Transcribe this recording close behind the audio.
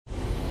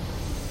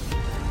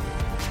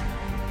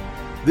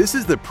This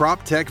is the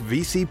PropTech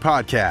VC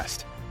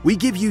Podcast. We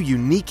give you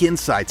unique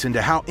insights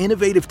into how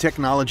innovative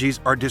technologies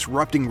are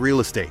disrupting real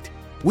estate.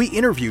 We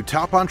interview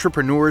top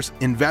entrepreneurs,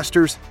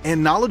 investors,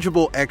 and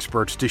knowledgeable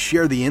experts to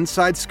share the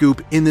inside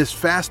scoop in this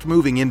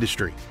fast-moving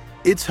industry.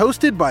 It's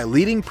hosted by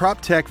leading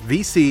PropTech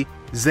VC,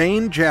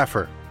 Zain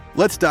Jaffer.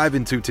 Let's dive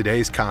into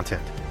today's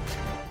content.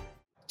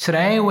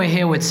 Today, we're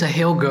here with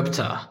Sahil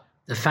Gupta,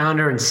 the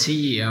founder and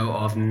CEO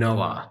of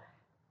Noah.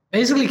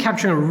 Basically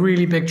capturing a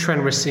really big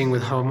trend we're seeing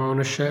with home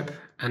ownership,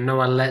 and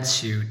Noah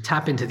lets you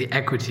tap into the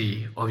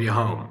equity of your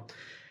home.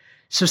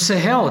 So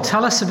Sahil,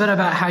 tell us a bit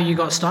about how you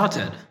got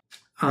started.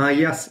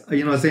 Yes,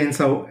 Zain,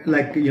 so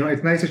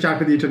it's nice to chat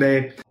with you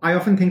today. I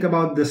often think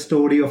about the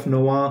story of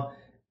Noah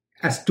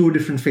as two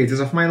different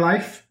phases of my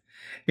life.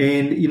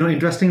 And,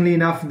 interestingly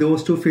enough,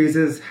 those two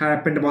phases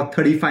happened about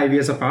 35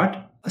 years apart.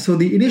 So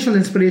the initial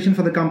inspiration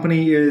for the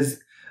company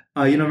is,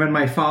 when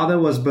my father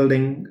was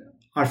building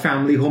our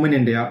family home in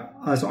India.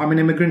 So I'm an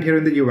immigrant here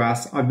in the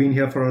US. I've been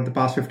here for the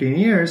past 15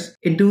 years.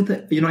 In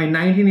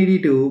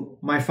 1982,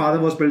 my father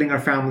was building our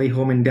family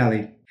home in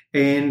Delhi.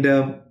 And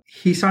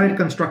he started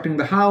constructing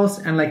the house.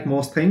 And like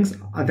most things,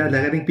 I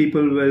think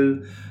people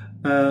will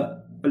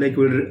relate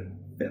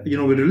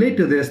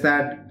to this,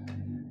 that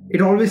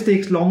it always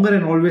takes longer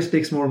and always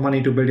takes more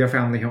money to build your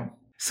family home.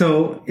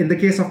 So in the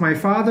case of my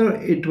father,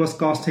 it was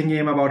costing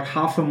him about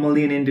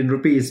 500,000 Indian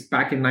rupees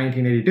back in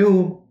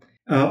 1982.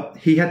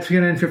 He had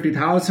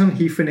 350,000.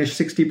 He finished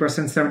 60%,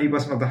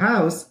 70% of the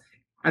house,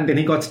 and then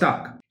he got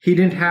stuck. He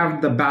didn't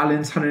have the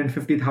balance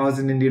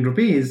 150,000 Indian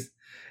rupees.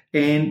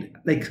 And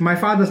my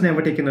father's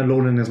never taken a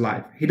loan in his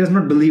life. He does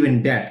not believe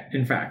in debt,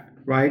 in fact,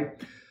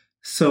 right?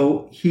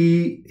 So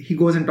he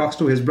goes and talks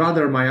to his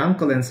brother, my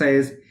uncle, and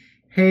says,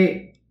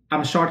 hey,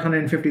 I'm short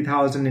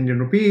 150,000 Indian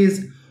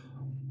rupees.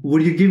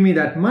 Would you give me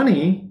that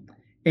money?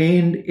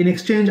 And in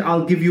exchange,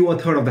 I'll give you a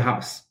third of the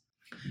house.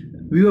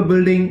 We were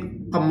building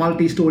a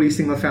multi-story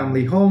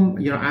single-family home,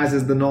 as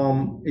is the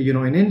norm,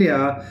 in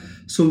India.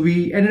 So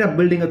we ended up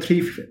building a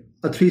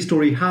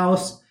three-story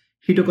house.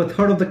 He took a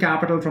third of the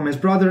capital from his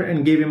brother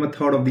and gave him a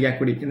third of the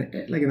equity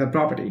in the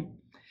property.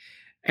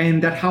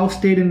 And that house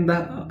stayed in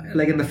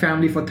the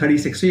family for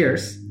 36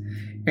 years.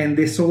 And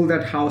they sold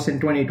that house in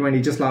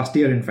 2020, just last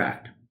year, in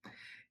fact.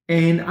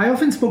 And I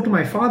often spoke to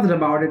my father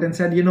about it and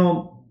said,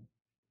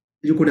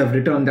 you could have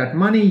returned that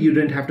money. You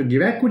didn't have to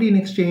give equity in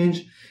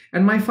exchange.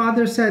 And my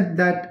father said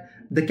that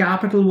the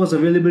capital was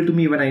available to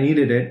me when I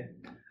needed it.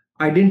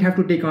 I didn't have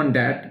to take on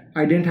debt.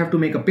 I didn't have to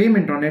make a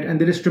payment on it.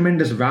 And there is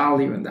tremendous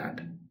value in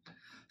that.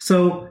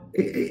 So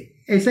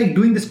it's like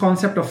doing this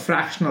concept of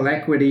fractional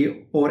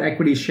equity or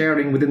equity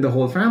sharing within the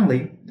whole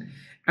family.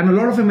 And a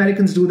lot of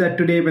Americans do that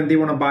today when they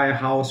want to buy a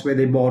house where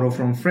they borrow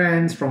from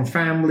friends, from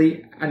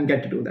family, and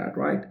get to do that,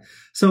 right?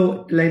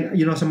 So,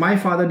 so my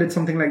father did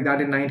something like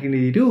that in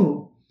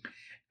 1982.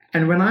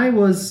 And when I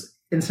was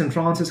in San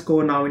Francisco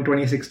now in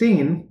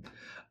 2016,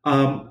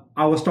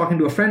 I was talking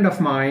to a friend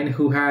of mine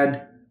who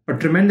had a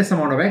tremendous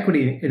amount of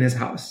equity in his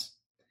house.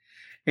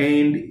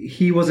 And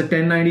he was a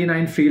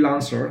 1099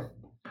 freelancer.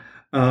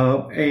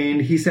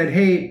 And he said,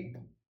 hey,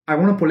 I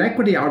want to pull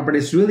equity out, but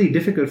it's really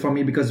difficult for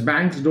me because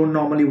banks don't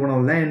normally want to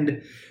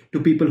lend to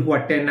people who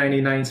are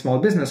 1099 small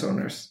business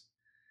owners.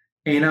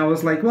 And I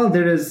was like, well,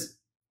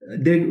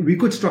 we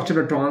could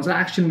structure a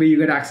transaction where you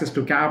get access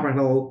to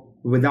capital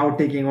without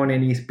taking on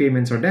any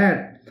payments or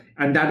debt.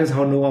 And that is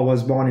how Noah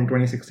was born in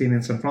 2016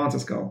 in San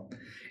Francisco.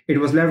 It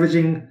was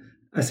leveraging,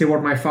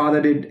 what my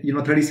father did,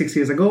 36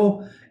 years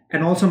ago,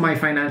 and also my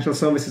financial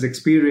services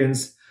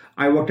experience.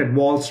 I worked at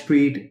Wall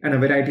Street and a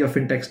variety of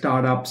fintech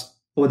startups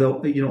over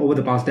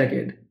the past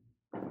decade.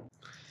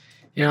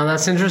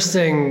 That's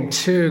interesting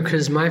too,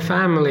 because my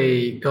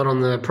family got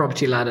on the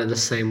property ladder the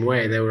same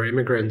way. They were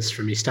immigrants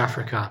from East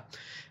Africa,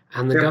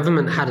 and the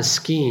government had a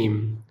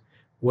scheme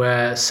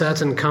where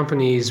certain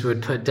companies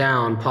would put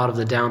down part of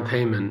the down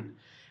payment,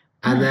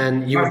 and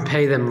then you would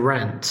pay them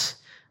rent.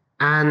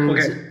 And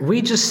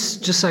we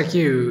just like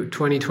you,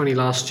 2020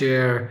 last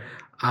year,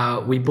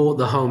 we bought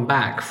the home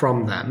back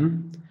from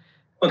them.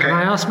 Okay. And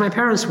I asked my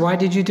parents, why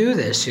did you do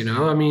this? You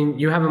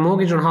have a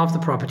mortgage on half the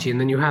property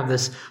and then you have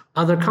this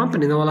other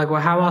company. And they were like,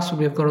 well, how else would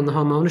we have got on the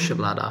home ownership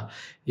ladder?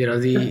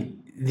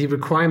 The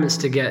requirements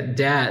to get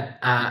debt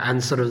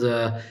and sort of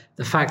the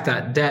fact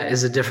that debt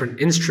is a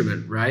different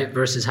instrument, right,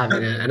 versus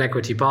having an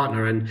equity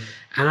partner. And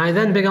I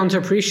then began to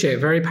appreciate a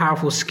very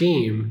powerful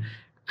scheme.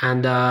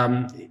 And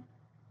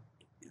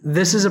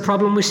this is a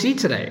problem we see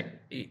today.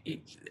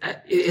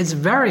 It's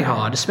very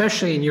hard,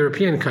 especially in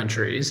European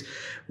countries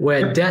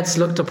where debt's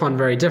looked upon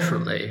very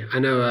differently. I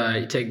know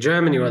you take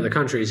Germany or other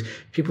countries,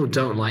 people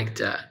don't like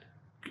debt.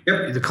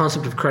 The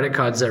concept of credit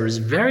cards there is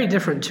very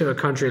different to a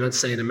country, let's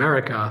say in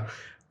America,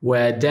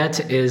 where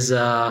debt is,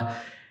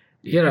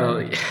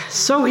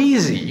 so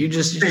easy. You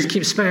just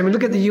keep spending. I mean,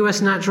 look at the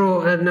U.S.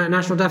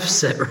 national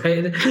deficit,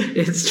 right?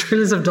 It's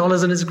trillions of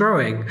dollars and it's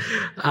growing.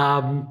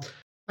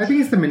 I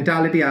think it's the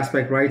mentality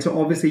aspect, right? So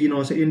obviously,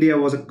 so India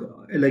was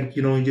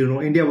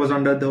India was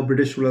under the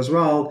British rule as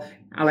well.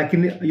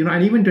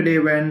 And even today,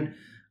 when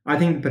I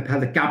think that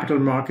the capital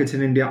markets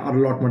in India are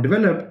a lot more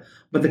developed,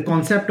 but the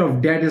concept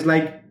of debt is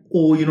like,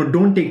 oh,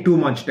 don't take too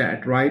much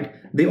debt, right?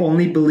 They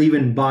only believe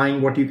in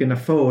buying what you can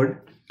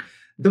afford.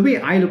 The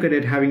way I look at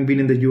it, having been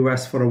in the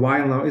US for a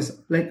while now,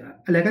 is like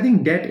I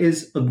think debt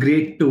is a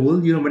great tool,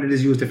 when it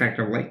is used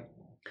effectively.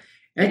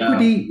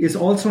 Equity is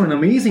also an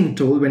amazing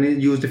tool when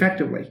it's used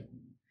effectively.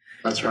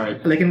 That's right.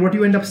 And what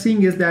you end up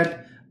seeing is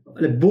that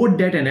both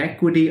debt and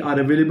equity are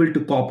available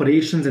to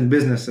corporations and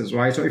businesses,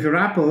 right? So if you're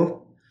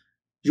Apple,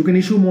 you can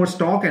issue more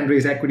stock and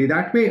raise equity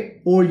that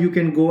way, or you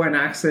can go and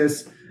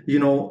access, a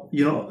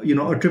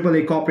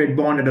AAA corporate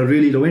bond at a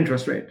really low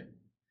interest rate.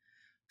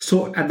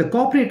 So at the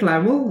corporate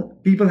level,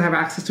 people have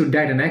access to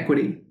debt and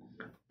equity.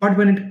 But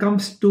when it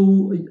comes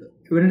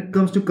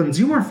to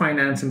consumer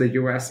finance in the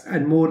US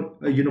and more,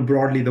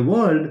 broadly the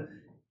world,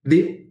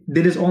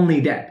 there is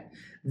only debt.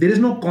 There is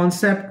no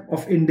concept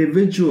of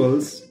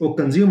individuals or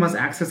consumers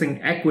accessing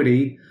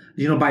equity,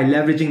 by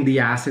leveraging the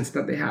assets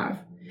that they have.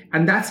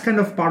 And that's kind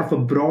of part of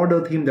a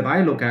broader theme that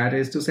I look at,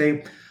 is to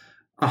say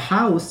a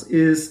house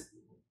is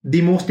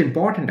the most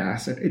important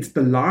asset. It's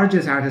the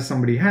largest asset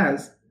somebody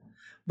has.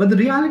 But the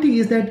reality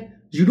is that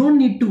you don't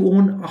need to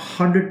own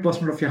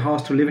 100% of your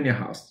house to live in your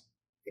house.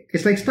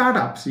 It's like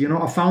startups.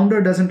 A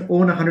founder doesn't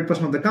own 100%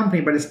 of the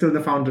company, but is still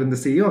the founder and the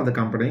CEO of the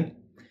company.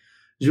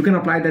 You can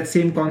apply that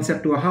same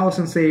concept to a house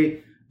and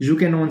say you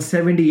can own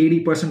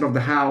 70-80% of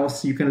the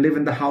house. You can live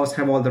in the house,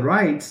 have all the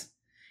rights,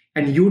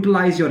 and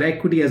utilize your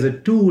equity as a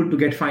tool to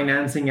get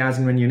financing as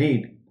and when you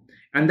need.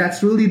 And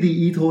that's really the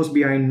ethos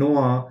behind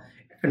Noah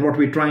and what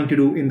we're trying to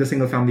do in the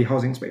single-family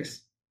housing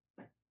space.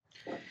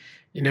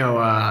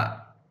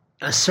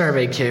 A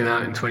survey came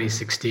out in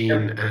 2016,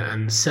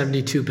 and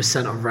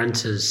 72% of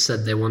renters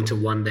said they want to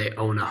one day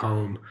own a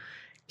home.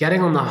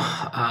 Getting on the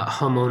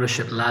home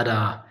ownership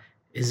ladder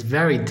is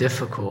very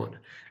difficult,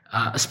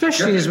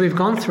 especially as we've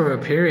gone through a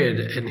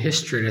period in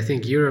history. And I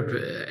think Europe,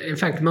 in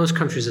fact, most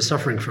countries are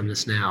suffering from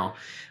this now,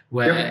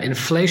 where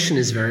inflation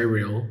is very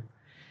real.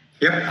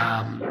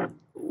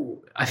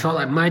 I felt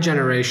like my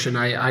generation,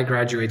 I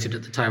graduated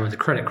at the time of the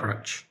credit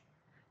crunch.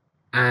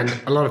 And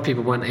a lot of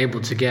people weren't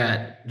able to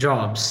get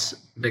jobs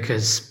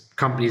because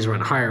companies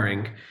weren't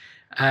hiring.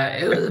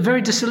 It was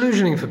very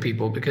disillusioning for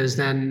people, because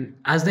then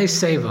as they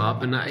save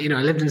up, and I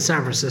lived in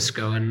San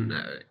Francisco, and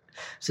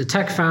as a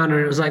tech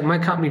founder, it was like my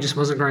company just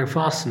wasn't growing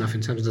fast enough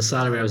in terms of the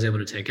salary I was able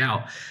to take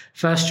out.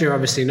 First year,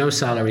 obviously no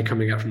salary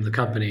coming out from the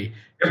company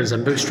because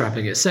I'm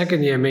bootstrapping it.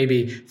 Second year,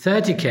 maybe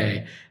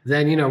 30K.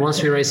 Then,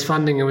 once we raise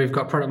funding and we've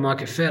got product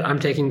market fit, I'm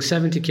taking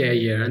 70K a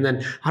year, and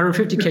then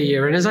 150K a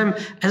year. And as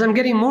I'm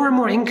getting more and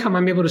more income,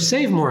 I'm able to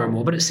save more and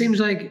more. But it seems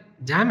like,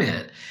 damn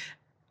it,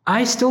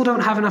 I still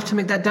don't have enough to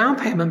make that down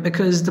payment,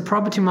 because the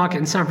property market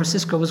in San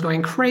Francisco was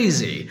going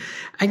crazy.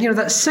 And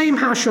that same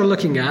house you're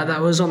looking at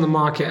that was on the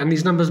market, and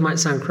these numbers might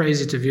sound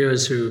crazy to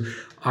viewers who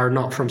are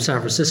not from San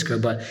Francisco,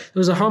 but there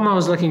was a home I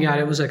was looking at.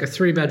 It was like a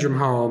 3-bedroom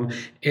home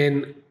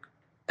in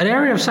an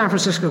area of San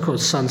Francisco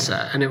called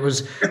Sunset. And it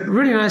was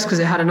really nice because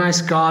it had a nice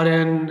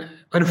garden,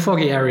 in a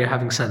foggy area,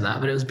 having said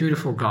that, but it was a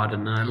beautiful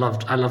garden. And I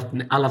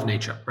love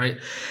nature, right?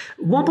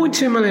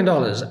 $1.2 million.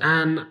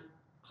 And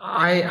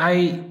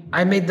I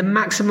made the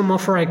maximum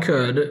offer I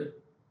could,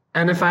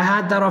 and if I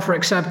had that offer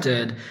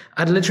accepted,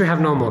 I'd literally have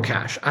no more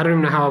cash. I don't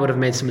even know how I would have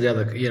made some of the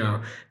other,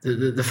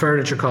 the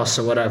furniture costs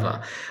or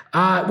whatever.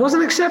 It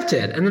wasn't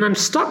accepted, and then I'm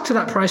stuck to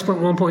that price point,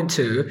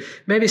 1.2.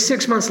 Maybe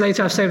 6 months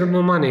later, I've saved up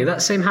more money.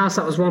 That same house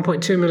that was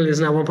 1.2 million is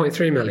now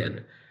 1.3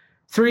 million.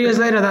 3 years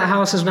later, that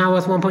house is now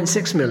worth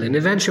 1.6 million.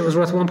 Eventually, it was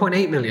worth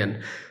 1.8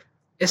 million.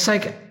 It's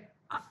like,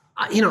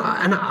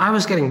 and I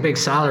was getting big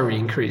salary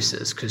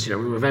increases because, we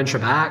were venture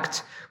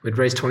backed. We'd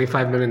raised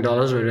 $25 million. We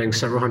were doing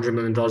several $100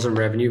 million in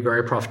revenue,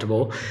 very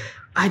profitable.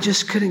 I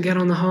just couldn't get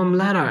on the home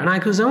ladder. And I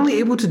was only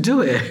able to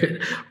do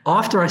it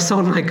after I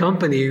sold my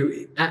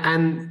company.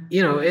 And,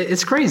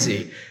 it's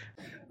crazy.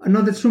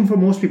 No, that's true for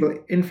most people.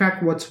 In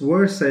fact, what's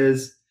worse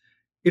is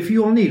if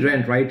you only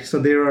rent, right? So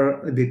there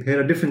are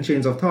different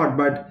chains of thought,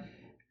 but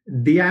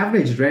the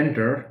average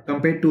renter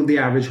compared to the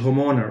average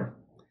homeowner,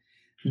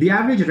 the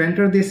average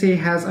renter, they say,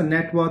 has a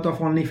net worth of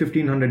only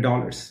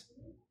 $1,500.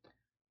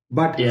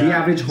 But the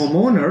average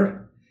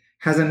homeowner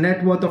has a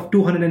net worth of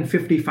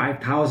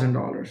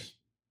 $255,000.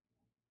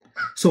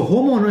 So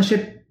home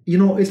ownership,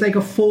 is like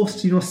a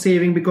forced,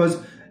 saving, because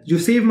you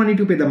save money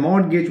to pay the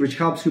mortgage, which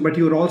helps you, but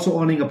you're also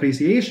earning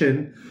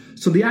appreciation.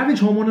 So the average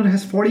homeowner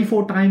has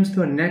 44 times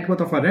the net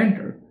worth of a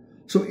renter.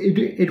 So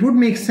it would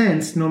make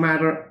sense, no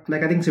matter,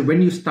 like I think, so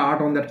when you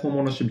start on that home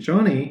ownership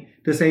journey,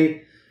 to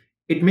say,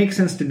 it makes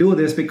sense to do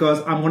this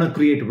because I'm going to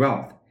create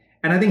wealth.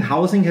 And I think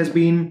housing has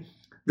been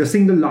the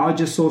single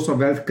largest source of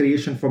wealth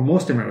creation for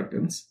most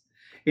Americans.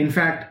 In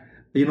fact,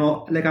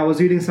 like I was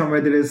reading somewhere,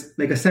 there is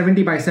like a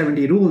 70 by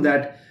 70 rule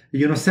that,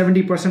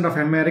 70% of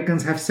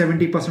Americans have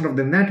 70% of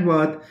their net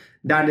worth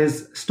that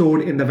is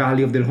stored in the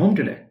value of their home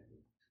today.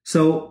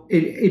 So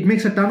it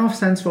makes a ton of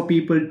sense for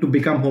people to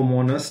become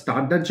homeowners,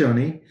 start that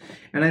journey.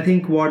 And I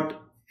think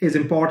what is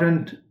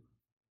important,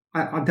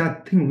 I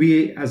think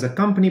we as a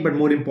company, but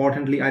more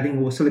importantly, I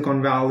think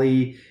Silicon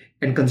Valley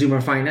and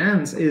consumer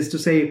finance is to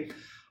say,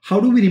 how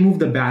do we remove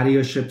the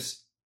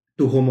barrierships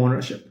to home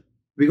ownership?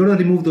 We got to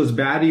remove those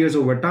barriers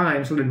over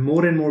time so that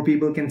more and more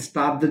people can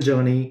start the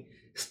journey,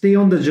 stay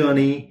on the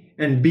journey,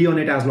 and be on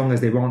it as long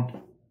as they want.